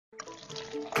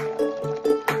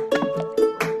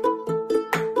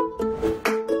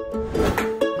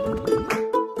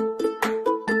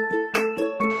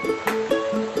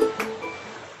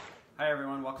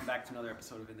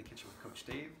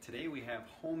have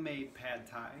homemade pad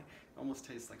thai. It almost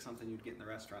tastes like something you'd get in the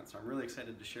restaurant, so I'm really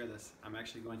excited to share this. I'm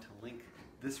actually going to link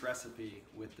this recipe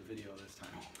with the video this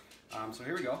time. So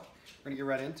here we go. We're gonna get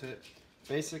right into it.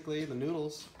 Basically, the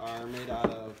noodles are made out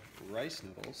of rice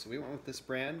noodles. So we went with this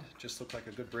brand, just looked like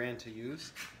a good brand to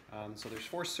use. So there's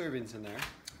 4 servings in there.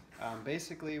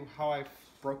 Basically, how I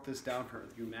broke this down for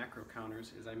you macro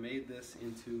counters is I made this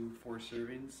into 4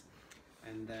 servings,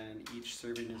 and then each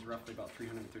serving is roughly about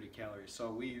 330 calories.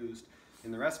 So we used,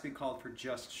 in the recipe called for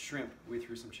just shrimp, we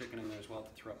threw some chicken in there as well to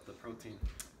throw up the protein.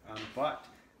 But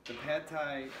the pad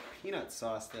thai peanut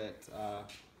sauce that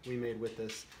we made with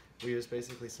this, we used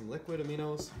basically some liquid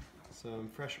aminos, some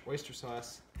fresh oyster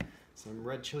sauce, some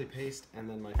red chili paste, and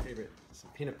then my favorite, some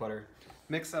peanut butter.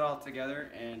 Mix that all together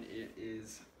and it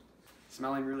is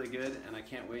smelling really good, and I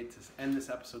can't wait to end this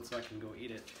episode so I can go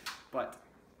eat it. But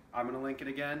I'm going to link it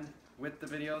again with the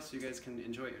video so you guys can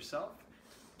enjoy it yourself.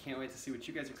 Can't wait to see what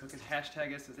you guys are cooking.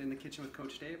 Hashtag us as In the Kitchen with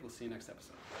Coach Dave. We'll see you next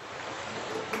episode.